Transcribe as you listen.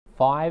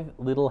5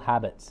 little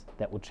habits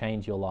that will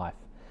change your life.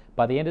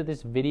 By the end of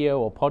this video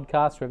or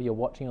podcast, wherever you're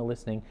watching or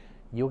listening,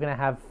 you're going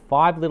to have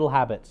 5 little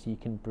habits you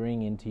can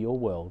bring into your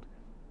world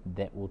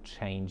that will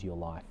change your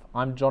life.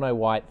 I'm Jono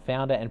White,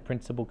 founder and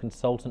principal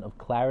consultant of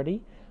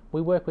Clarity.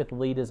 We work with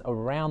leaders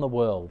around the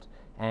world,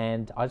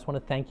 and I just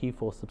want to thank you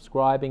for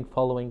subscribing,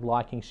 following,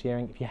 liking,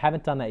 sharing. If you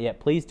haven't done that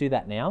yet, please do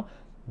that now.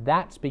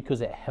 That's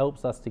because it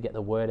helps us to get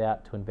the word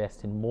out, to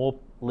invest in more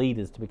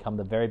leaders to become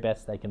the very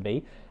best they can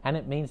be, and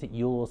it means that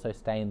you'll also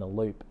stay in the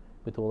loop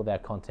with all of our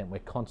content. We're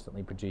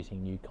constantly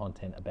producing new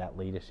content about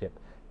leadership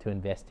to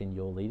invest in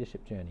your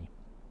leadership journey.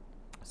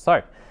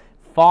 So,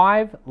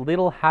 5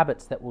 little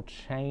habits that will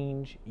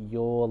change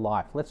your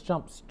life. Let's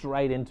jump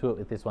straight into it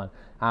with this one.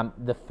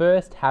 The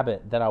first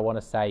habit that I want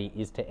to say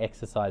is to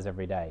exercise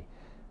every day.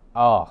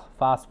 Oh,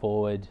 fast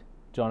forward,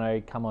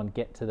 Jono, come on,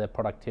 get to the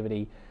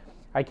productivity.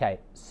 Okay,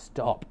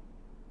 stop.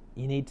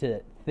 You need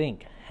to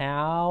think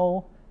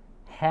how,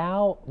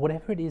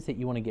 whatever it is that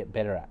you want to get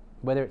better at,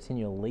 whether it's in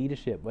your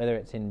leadership, whether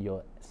it's in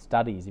your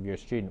studies if you're a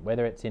student,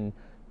 whether it's in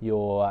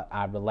your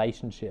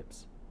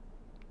relationships,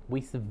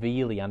 we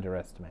severely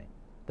underestimate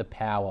the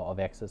power of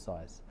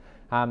exercise.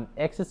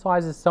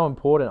 Exercise is so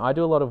important. I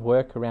do a lot of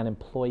work around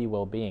employee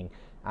well-being,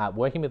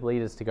 working with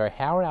leaders to go,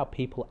 how are our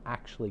people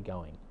actually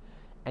going?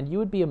 And you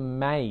would be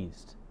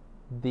amazed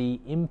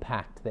the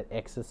impact that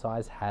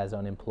exercise has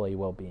on employee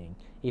well-being.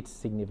 It's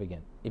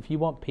significant. If you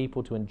want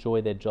people to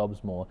enjoy their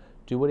jobs more,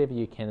 do whatever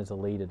you can as a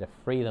leader to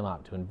free them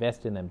up, to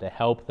invest in them, to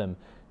help them,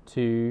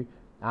 to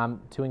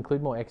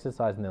include more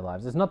exercise in their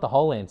lives. It's not the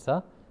whole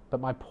answer, but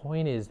my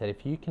point is that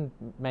if you can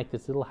make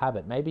this little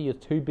habit, maybe you're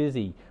too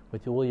busy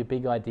with all your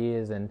big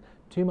ideas and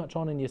too much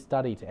on in your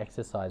study to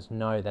exercise.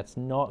 No, that's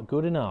not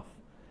good enough.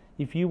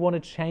 If you want to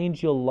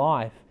change your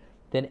life,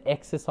 then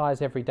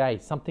exercise every day.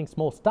 Something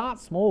small. Start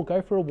small.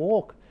 Go for a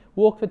walk.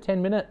 Walk for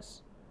 10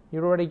 minutes.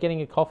 You're already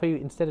getting a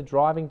coffee. Instead of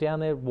driving down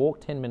there,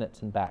 walk 10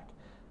 minutes and back.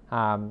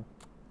 I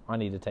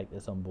need to take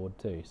this on board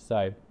too.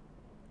 So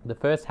the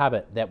first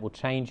habit that will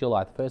change your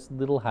life, the first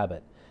little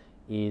habit,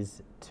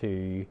 is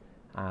to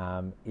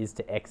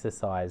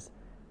exercise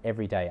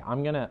every day.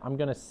 I'm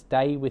gonna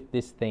stay with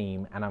this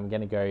theme, and I'm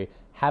gonna go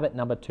habit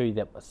number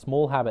 2, a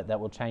small habit that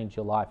will change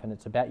your life, and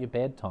it's about your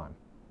bedtime.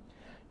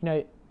 You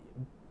know,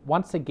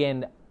 once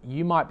again,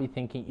 you might be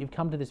thinking you've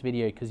come to this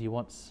video because you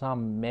want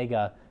some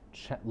mega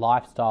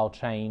lifestyle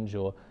change,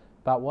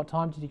 but what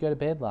time did you go to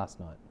bed last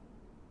night?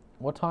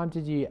 What time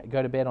did you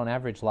go to bed on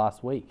average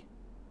last week?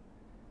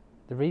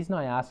 The reason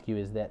I ask you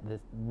is that the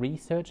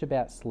research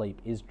about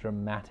sleep is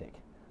dramatic.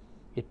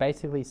 It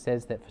basically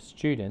says that for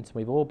students,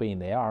 we've all been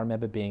there. I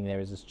remember being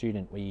there as a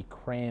student where you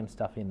cram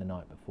stuff in the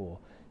night before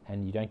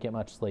and you don't get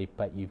much sleep,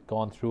 but you've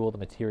gone through all the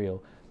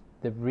material.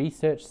 The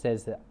research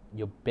says that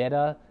you're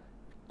better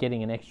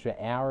getting an extra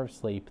hour of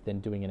sleep than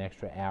doing an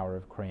extra hour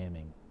of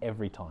cramming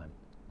every time.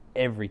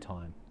 Every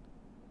time.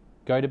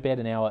 Go to bed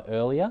an hour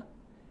earlier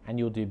and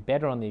you'll do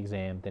better on the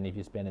exam than if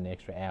you spend an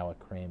extra hour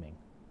cramming.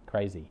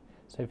 Crazy.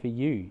 So for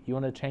you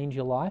want to change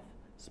your life?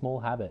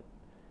 Small habit.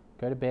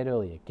 Go to bed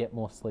earlier, get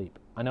more sleep.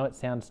 I know it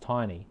sounds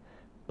tiny,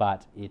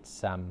 but it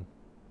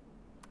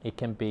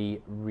can be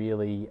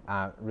really,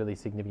 really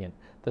significant.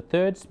 The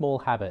third small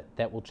habit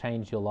that will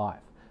change your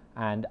life,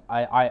 and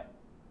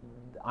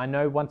I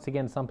know once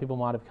again some people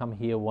might have come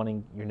here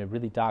wanting, you're in a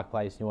really dark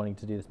place and you're wanting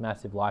to do this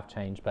massive life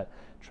change, but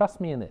trust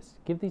me in this.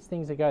 Give these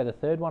things a go. The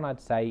third one I'd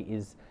say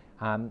is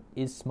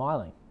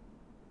smiling.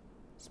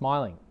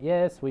 Smiling.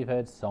 Yes, we've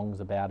heard songs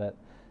about it.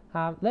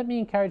 Let me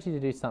encourage you to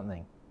do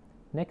something.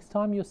 Next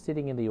time you're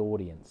sitting in the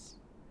audience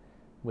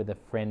with a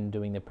friend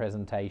doing the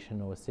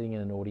presentation or sitting in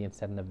an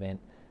audience at an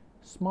event,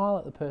 smile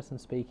at the person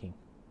speaking.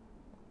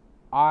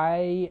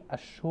 I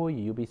assure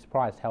you, you'll be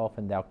surprised how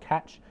often they'll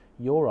catch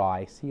your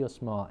eye, see your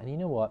smile, and you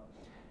know what?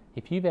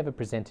 If you've ever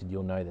presented,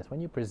 you'll know this. When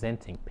you're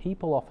presenting,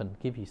 people often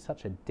give you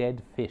such a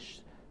dead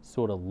fish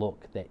sort of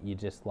look that you're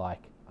just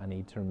like, I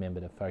need to remember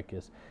to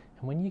focus.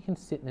 And when you can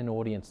sit in an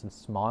audience and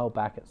smile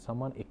back at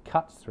someone, it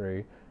cuts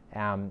through.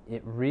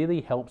 It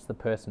really helps the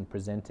person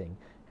presenting.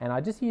 And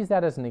I just use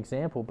that as an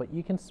example, but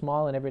you can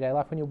smile in everyday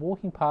life. When you're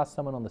walking past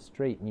someone on the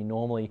street and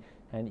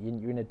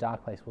you're in a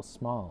dark place, well,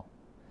 smile.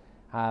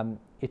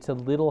 It's a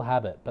little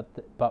habit,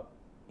 but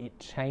it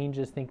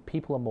changes things.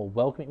 People are more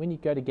welcoming. When you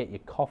go to get your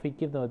coffee,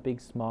 give them a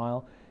big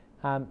smile.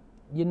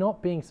 You're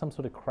not being some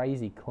sort of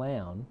crazy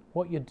clown.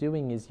 What you're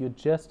doing is you're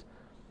just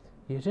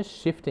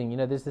shifting. You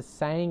know, there's this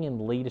saying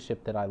in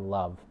leadership that I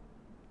love,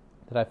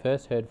 that I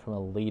first heard from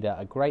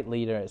a great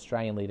leader,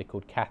 Australian leader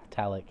called Kath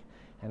Tallick,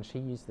 and she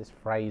used this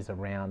phrase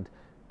around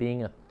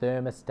being a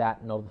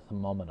thermostat, not a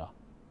thermometer.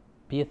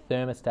 Be a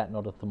thermostat,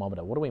 not a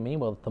thermometer. What do we mean?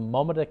 Well, the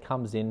thermometer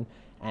comes in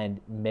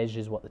and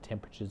measures what the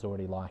temperature's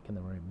already like in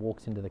the room.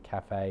 Walks into the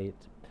cafe,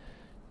 it's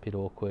a bit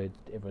awkward,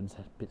 everyone's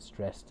a bit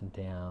stressed and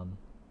down.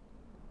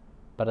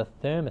 But a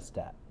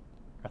thermostat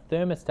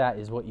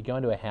is what you go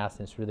into a house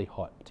and it's really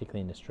hot,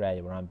 particularly in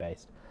Australia where I'm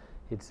based.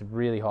 It's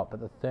really hot, but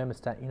the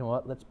thermostat, you know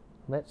what?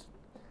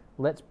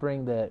 Let's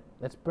bring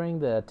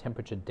the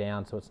temperature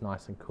down so it's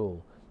nice and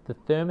cool.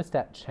 The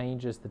thermostat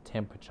changes the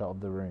temperature of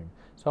the room.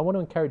 So I want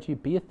to encourage you,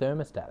 be a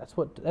thermostat.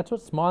 That's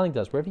what smiling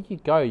does. Wherever you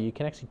go, you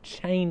can actually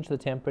change the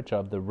temperature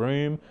of the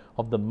room,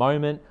 of the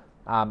moment,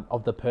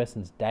 of the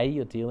person's day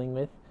you're dealing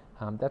with.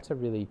 That's a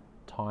really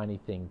tiny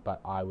thing, but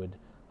I would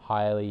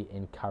highly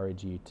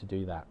encourage you to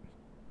do that.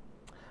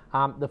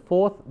 The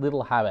fourth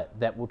little habit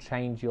that will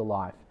change your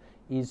life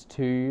is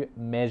to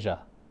measure.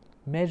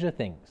 Measure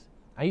things.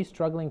 Are you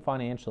struggling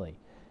financially?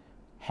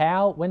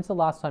 When's the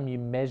last time you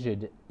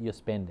measured your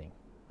spending?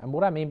 And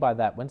what I mean by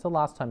that, when's the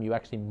last time you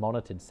actually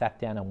monitored, sat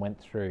down and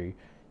went through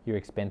your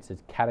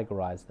expenses,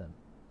 categorized them?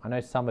 I know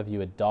some of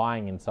you are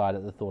dying inside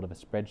at the thought of a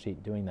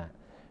spreadsheet doing that.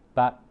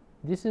 But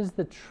this is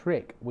the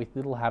trick with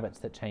little habits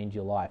that change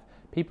your life.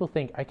 People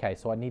think, okay,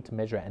 so I need to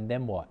measure it, and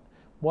then what?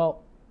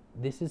 Well,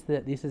 this is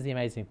the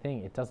amazing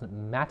thing. It doesn't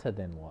matter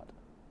then what.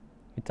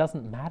 It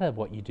doesn't matter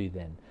what you do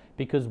then.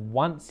 Because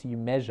once you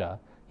measure,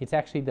 it's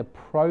actually the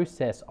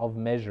process of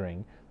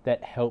measuring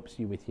that helps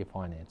you with your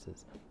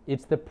finances.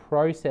 It's the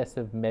process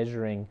of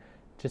measuring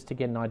just to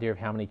get an idea of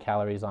how many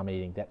calories I'm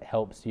eating that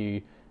helps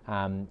you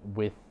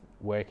with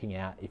working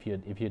out if you're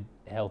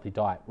a healthy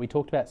diet. We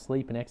talked about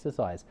sleep and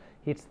exercise.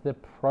 It's the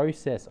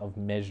process of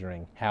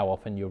measuring how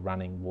often you're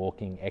running,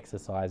 walking,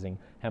 exercising,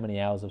 how many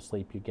hours of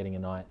sleep you're getting a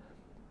night.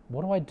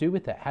 What do I do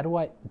with that?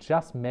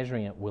 Just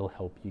measuring it will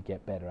help you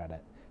get better at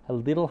it. A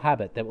little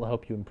habit that will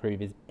help you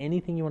improve is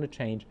anything you want to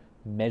change,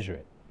 measure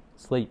it.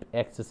 Sleep,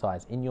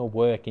 exercise, in your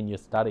work, in your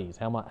studies,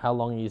 how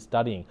long are you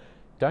studying?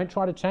 Don't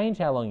try to change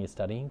how long you're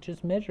studying,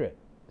 just measure it.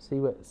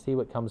 See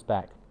what comes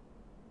back.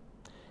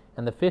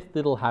 And the fifth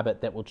little habit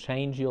that will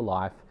change your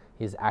life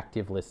is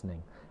active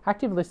listening.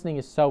 Active listening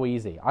is so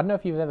easy. I don't know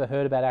if you've ever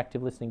heard about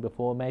active listening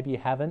before. Maybe you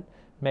haven't.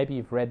 Maybe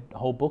you've read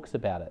whole books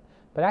about it.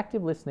 But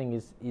active listening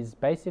is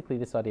basically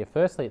this idea.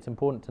 Firstly, it's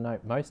important to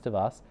note most of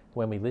us,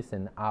 when we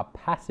listen, are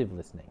passive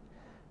listening.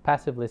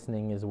 Passive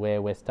listening is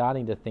where we're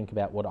starting to think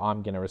about what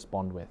I'm going to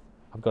respond with.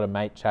 I've got a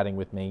mate chatting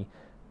with me.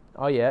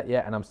 Oh yeah,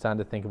 and I'm starting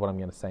to think of what I'm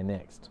going to say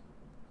next.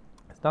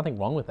 There's nothing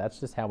wrong with that. It's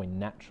just how we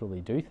naturally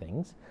do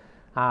things.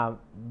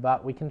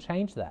 But we can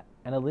change that.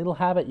 And a little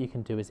habit you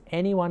can do is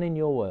anyone in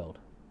your world,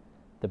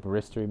 the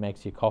barista who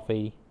makes your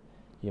coffee,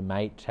 your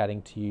mate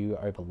chatting to you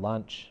over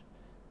lunch,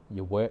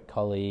 your work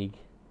colleague,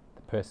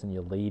 the person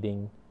you're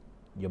leading,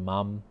 your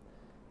mum,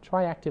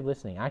 try active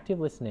listening. Active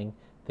listening,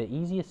 the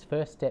easiest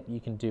first step you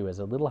can do as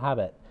a little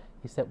habit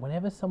is that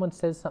whenever someone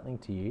says something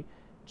to you,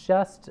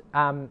 just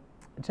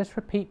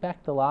repeat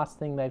back the last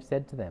thing they've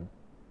said to them.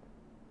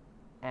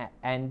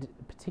 And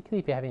particularly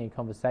if you're having a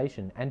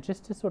conversation, and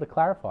just to sort of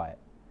clarify it.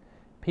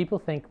 People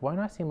think, won't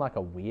I seem like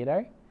a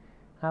weirdo?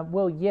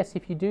 Well, yes,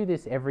 if you do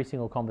this every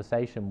single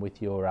conversation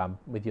with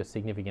your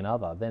significant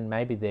other, then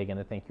maybe they're going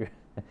to think you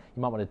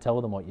might want to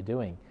tell them what you're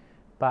doing.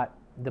 But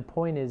the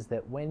point is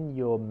that when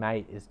your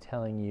mate is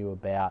telling you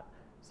about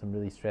some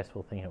really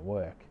stressful thing at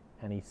work,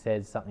 and he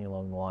says something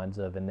along the lines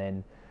of, and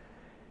then,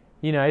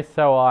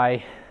 so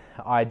I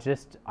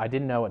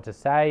didn't know what to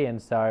say,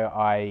 and so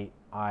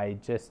I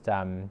just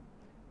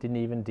didn't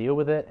even deal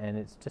with it, and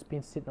it's just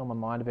been sitting on my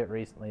mind a bit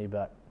recently,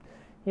 but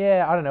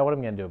yeah, I don't know what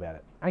I'm going to do about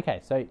it. Okay,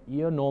 so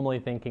you're normally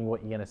thinking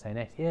what you're going to say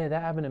next. Yeah,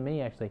 that happened to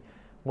me actually.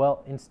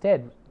 Well,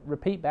 instead,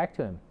 repeat back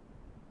to him.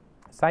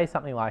 Say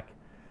something like,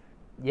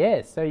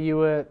 yeah, so you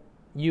were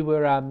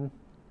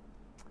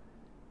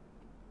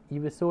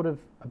sort of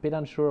a bit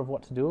unsure of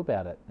what to do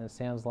about it, and it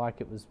sounds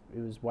like it was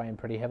weighing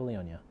pretty heavily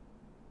on you.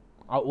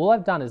 All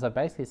I've done is I've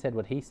basically said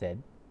what he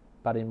said,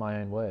 but in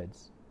my own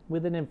words,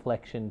 with an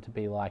inflection to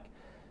be like,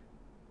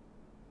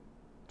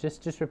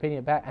 just repeating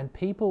it back. And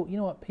people, you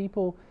know what,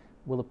 people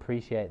will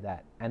appreciate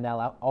that, and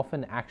they'll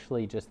often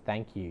actually just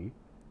thank you,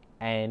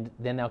 and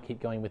then they'll keep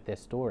going with their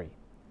story.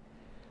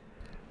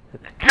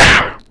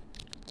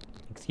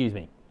 Excuse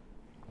me.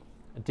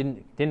 I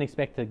didn't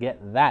expect to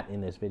get that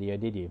in this video,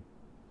 did you?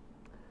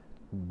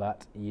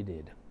 But you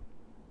did.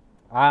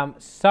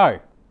 So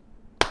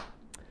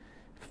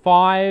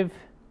 5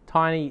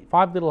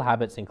 little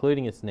habits,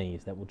 including a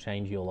sneeze, that will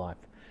change your life.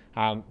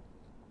 I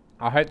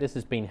hope this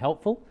has been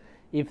helpful.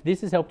 If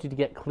this has helped you to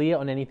get clear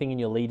on anything in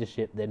your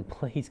leadership, then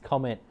please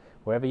comment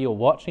wherever you're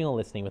watching or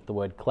listening with the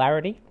word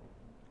clarity.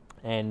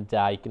 And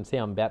you can see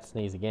I'm about to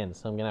sneeze again,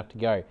 so I'm going to have to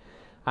go.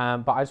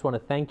 But I just want to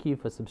thank you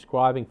for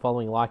subscribing,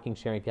 following, liking,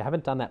 sharing. If you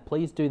haven't done that,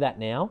 please do that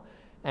now.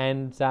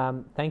 And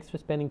thanks for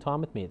spending time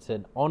with me. It's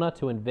an honor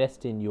to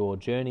invest in your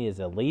journey as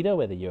a leader,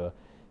 whether you're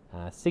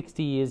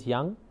 60 years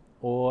young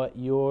or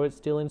you're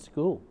still in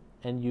school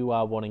and you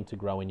are wanting to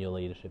grow in your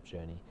leadership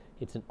journey.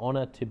 It's an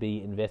honor to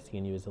be investing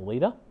in you as a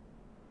leader,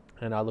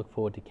 and I look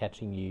forward to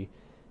catching you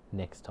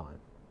next time.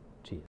 Cheers.